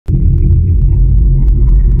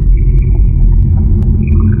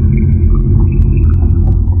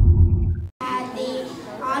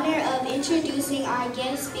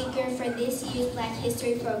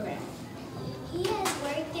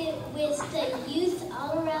youth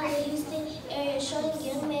all around the Houston area, showing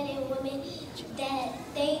young men and women that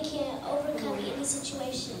they can overcome any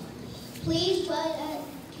situation. Please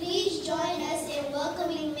join us in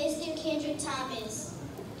welcoming Mr. Kendrick Thomas.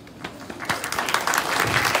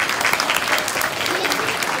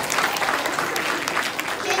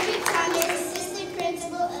 Kendrick Thomas, Assistant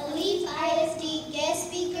Principal, Elite ISD, guest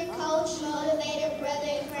speaker, coach, motivator, brother,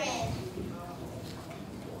 and friend.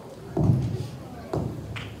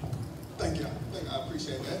 Thank you. I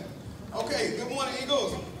appreciate that. Okay, good morning,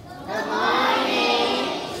 Eagles. Good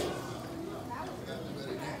morning.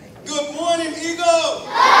 Good morning, Eagles.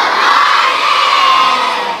 Now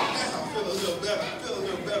I feel a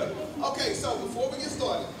little better. Okay, so before we get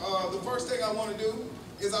started, the first thing I want to do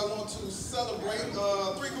is I want to celebrate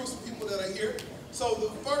three groups of people that are here. So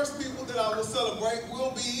the first people that I will celebrate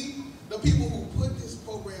will be the people who put this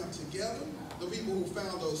program together, the people who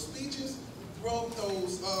found those speeches, wrote the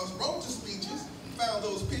speeches, found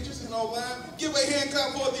those pictures and online. Give a hand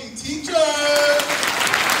clap for the teachers.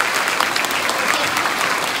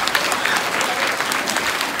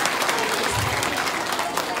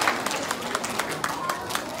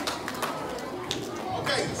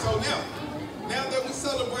 Okay, so now that we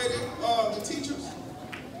celebrated the teachers,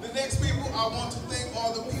 the next people I want to thank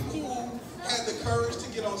are the people who had the courage to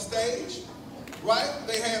get on stage, right?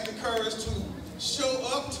 They had the courage to show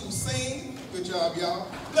up, to sing. Good job, y'all.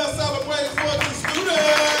 Let's celebrate it for the students.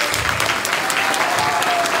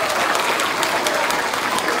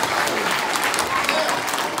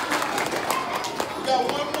 Now, we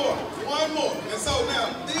got one more. And so now,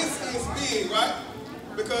 this is big, right?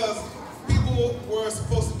 Because people were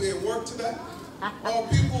supposed to be at work today, or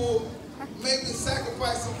people maybe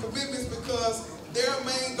sacrifice some commitments because their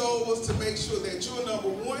main goal was to make sure that you're number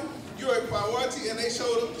one, you're a priority, and they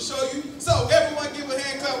showed up to show you. So everyone give a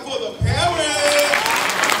hand clap for the parents.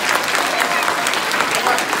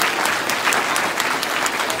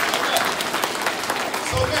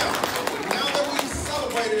 Okay. So now that we've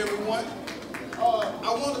celebrated everyone,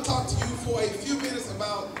 I want to talk to you for a few minutes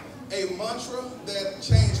about a mantra that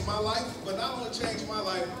changed my life, but not only changed my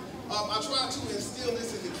life, I try to instill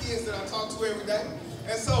this in the kids that I talk to every day.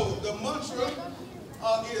 And so the mantra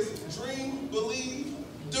is dream, believe,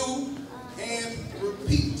 do, and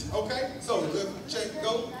repeat. Okay? So check,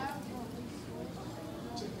 go.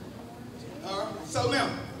 All right. So now,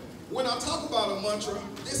 when I talk about a mantra,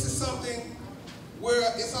 this is something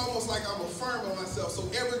where it's almost like I'm affirming myself. So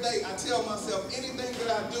every day I tell myself anything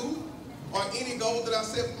that I do or any goal that I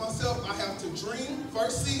set for myself, I have to dream,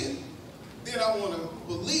 first see it, then I want to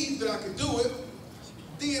believe that I can do it,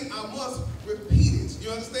 then I must repeat it. You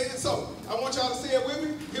understand? So I want y'all to say it with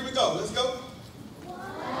me. Here we go. Let's go.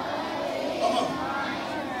 Come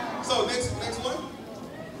on. So next one.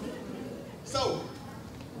 So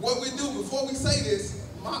what we do before we say this,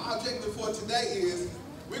 my objective for today is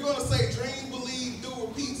we're going to say dream, believe, do,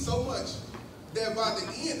 repeat so much that by the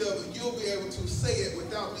end of it, you'll be able to say it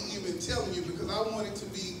without me even telling you, because I want it to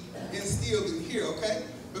be instilled in here, okay?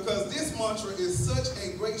 Because this mantra is such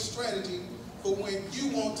a great strategy for when you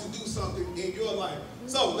want to do something in your life.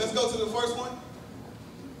 So let's go to the first one.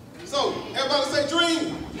 So everybody say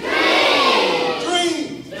dream. Dream.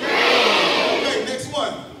 Dream. Dream. Okay, next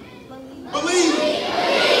one. Believe.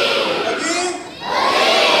 Again.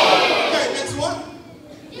 Okay, next one.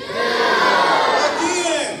 Again.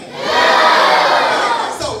 Okay,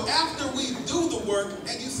 so after we do the work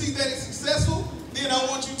and you see that it's successful, then I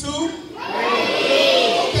want you to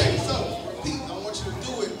okay, so repeat. I want you to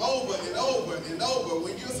do it over and over and over.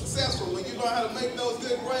 When you're successful, when you learn how to make those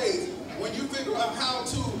good grades, when you figure out how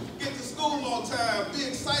to get to school on time, be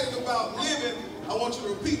excited about living, I want you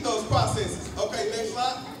to repeat those processes. Okay, next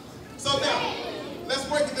slide. So now, let's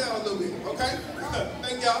break it down a little bit, okay?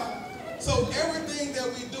 Thank y'all. So everything that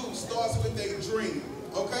we do starts with a dream,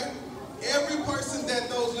 okay? Every person that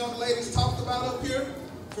those young ladies talked about up here,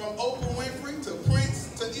 from Oprah Winfrey to Prince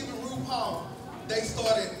to even RuPaul, they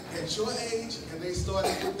started at your age and they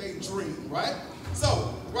started with a dream, right?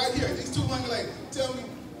 So, right here, these two young ladies, tell me,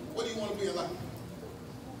 what do you want to be in life?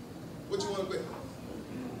 What you want to be?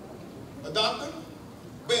 A doctor?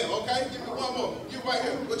 Bam, okay? Give me one more. You right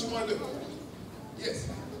here. What you want to do? Yes.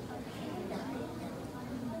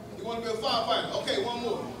 You want to be a firefighter? Okay, one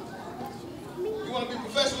more. You want to be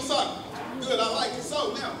professional soccer? Good, I like it.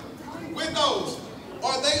 So now, with those,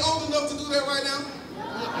 are they old enough to do that right now?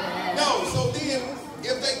 No. So then,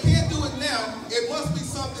 if they can't do it now, it must be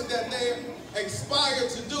something that they're inspired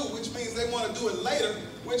to do, which means they want to do it later,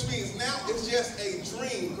 which means now it's just a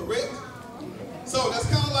dream, correct? So that's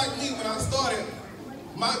kind of like me when I started.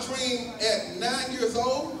 My dream at 9 years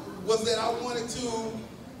old was that I wanted to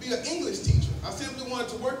be an English teacher. I simply wanted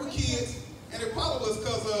to work with kids, and it probably was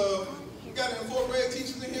because we got any 4th grade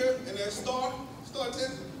teachers in here, and they're star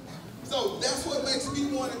test. So that's what makes me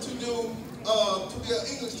want to do, to be an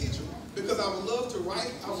English teacher, because I would love to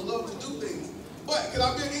write, I would love to do things. But could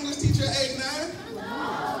I be an English teacher at age 9?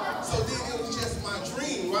 No. So then it was just my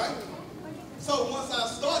dream, right? So once I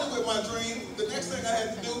started with my dream, the next thing I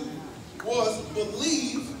had to do was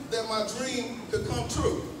believe that my dream could come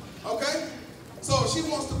true. Okay? So if she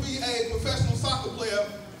wants to be a professional soccer player,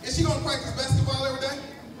 is she going to practice basketball every day?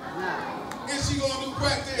 No. Is she going to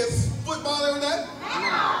practice football every day?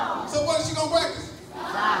 No. So what is she going to practice?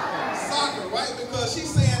 Soccer, right? Because she's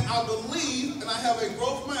saying, I believe, and I have a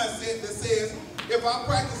growth mindset that says, if I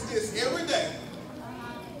practice this every day,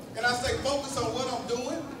 and I stay focused on what I'm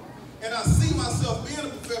doing, and I see myself being a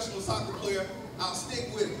professional soccer player, I'll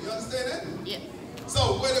stick with it. You understand that? Yeah.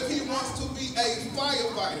 So what if he wants to be a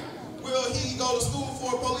firefighter? Will he go to school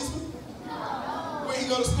for a policeman? No. Will he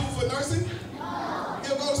go to school for nursing? No.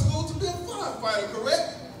 He'll go to school to be a firefighter,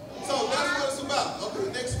 correct? So that's what it's about.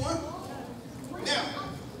 Okay, next one. Now,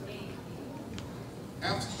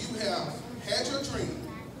 after you have had your dream,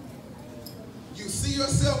 you see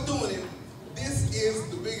yourself doing it, this is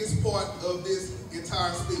the biggest part of this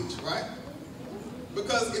entire speech, right?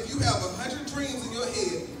 Because if you have 100 dreams in your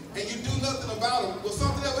head and you do nothing about them, will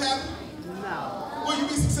something ever happen? No. Will you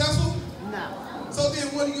be successful? No. So then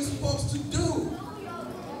what are you supposed to do?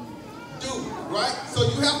 Right? So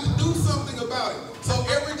you have to do something about it. So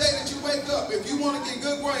every day that you wake up, if you want to get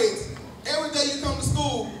good grades, every day you come to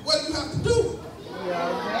school, what do you have to do?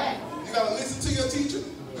 You got to listen to your teacher.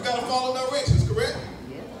 You got to follow directions, correct?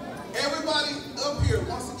 Everybody up here,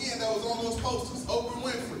 once again, that was on those posters, Oprah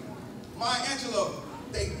Winfrey, Maya Angelou,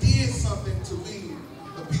 they did something to be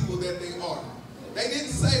the people that they are. They didn't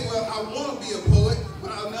say, well, I want to be a poet,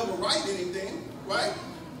 but I'll never write anything, right?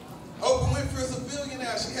 Oprah Winfrey is a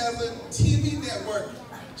billionaire. She has a TV network.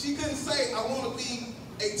 She couldn't say, I want to be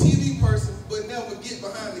a TV person, but never get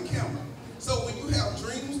behind the camera. So when you have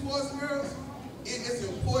dreams, boys and girls, it is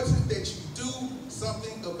important that you do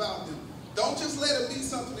something about them. Don't just let it be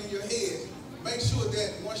something in your head. Make sure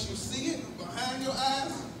that once you see it behind your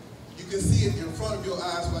eyes, you can see it in front of your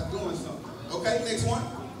eyes by doing something. Okay, next one.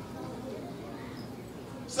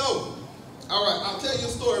 So, all right, I'll tell you a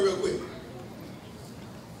story real quick.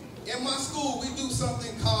 In my school, we do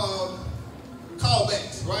something called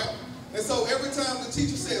callbacks, right? And so every time the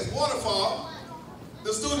teacher says waterfall,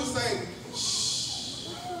 the students say,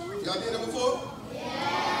 shh. Y'all did that before?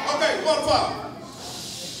 Yeah. Okay, waterfall.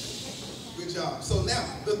 Good job. So now,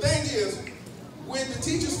 the thing is, when the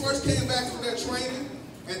teachers first came back from their training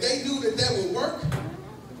and they knew that that would work,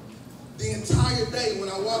 the entire day when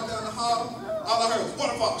I walked down the hall, all I heard was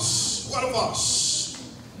waterfall, shh, waterfall, shh.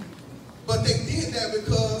 But they did that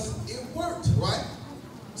because it worked, right?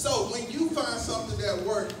 So when you find something that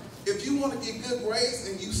worked, if you want to get good grades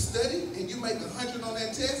and you study and you make 100 on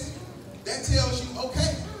that test, that tells you,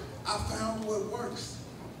 okay, I found what works.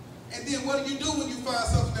 And then what do you do when you find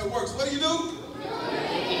something that works? What do?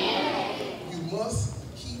 You must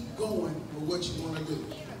keep going with what you want to do.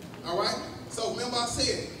 All right? So remember I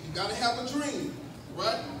said, you got to have a dream,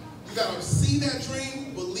 right? You got to see that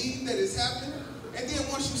dream, believe that it's happening, and then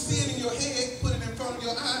once you see it in your head, put it in front of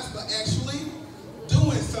your eyes by actually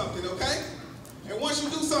doing something, okay? And once you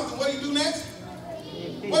do something, what do you do next?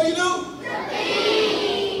 What do you do?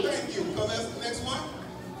 Thank you, because that's the next one.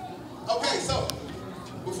 Okay, so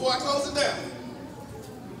before I close it down,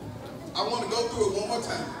 I want to go through it one more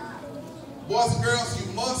time. Boys and girls,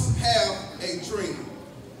 you must have a dream.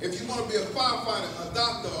 If you want to be a firefighter, a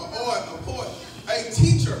doctor, a poet, a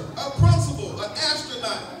teacher, a principal, an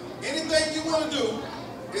astronaut, anything you want to do,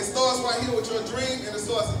 it starts right here with your dream, and it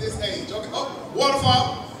starts at this age. Okay, oh,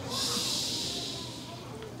 waterfall.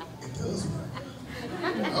 It does work.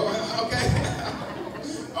 All right, okay.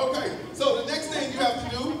 Okay, so the next thing you have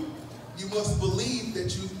to do, you must believe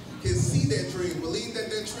that you can see that dream. Believe that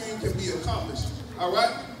that dream can be accomplished. All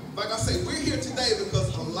right? Like I say, we're here today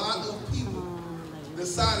because a lot of people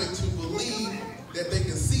decided to believe that they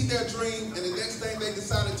can see their dream, and the next thing they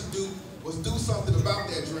decided to do was do something about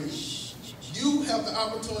that dream. You have the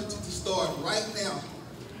opportunity to start right now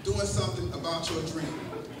doing something about your dream.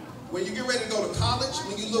 When you get ready to go to college,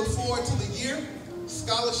 when you look forward to the year,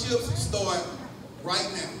 scholarships start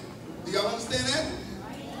right now. Do y'all understand that?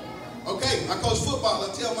 Okay, I coach football.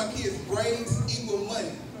 I tell my kids grades equal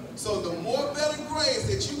money. So the more better grades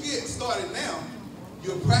that you get started now,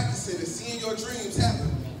 you're practicing and seeing your dreams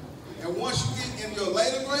happen. And once you get in your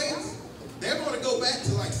later grades, they're going to go back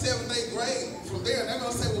to like 7th, 8th grade. From there, they're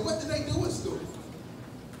going to say, well, what did they do in school?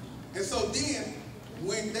 And so then,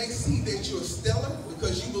 when they see that you're stellar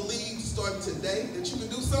because you believe starting today that you can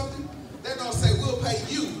do something, they're going to say, we'll pay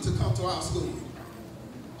you to come to our school.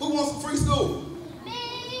 Who wants some free school?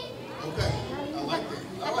 Me. Okay, I like that.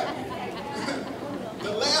 All right.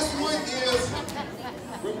 The last one is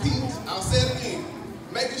repeat. I'll say it again.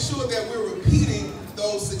 Making sure that we're repeating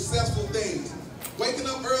those successful things. Waking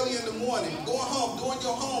up early in the morning, going home, doing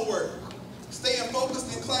your homework, staying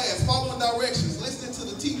focused in class, following directions, listening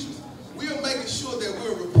to the teachers. We are making sure that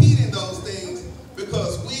we're repeating those things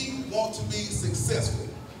because we want to be successful.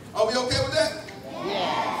 Are we okay with that?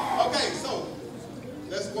 Yeah. Okay, so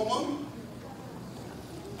let's go on.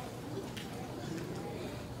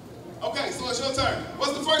 Okay, so it's your turn.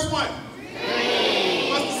 What's the first one? Three.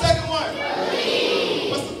 What's the second one? Three.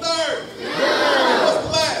 What's the third? Two. What's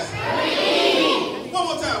the last? Three. One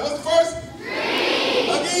more time. What's the first? Three.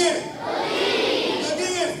 Again. Three.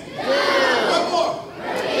 Again. Two. One more.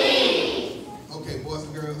 Three. Okay, boys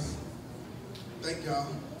and girls. Thank y'all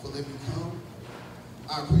for letting me come.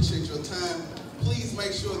 I appreciate your time. Please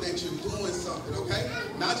make sure that you're doing something, okay?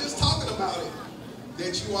 Not just talking about it,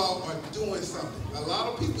 that you all are doing something. A lot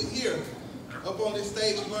of people here up on this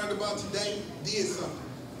stage you learned about today did something.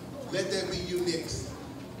 Let that be you next.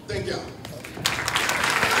 Thank y'all.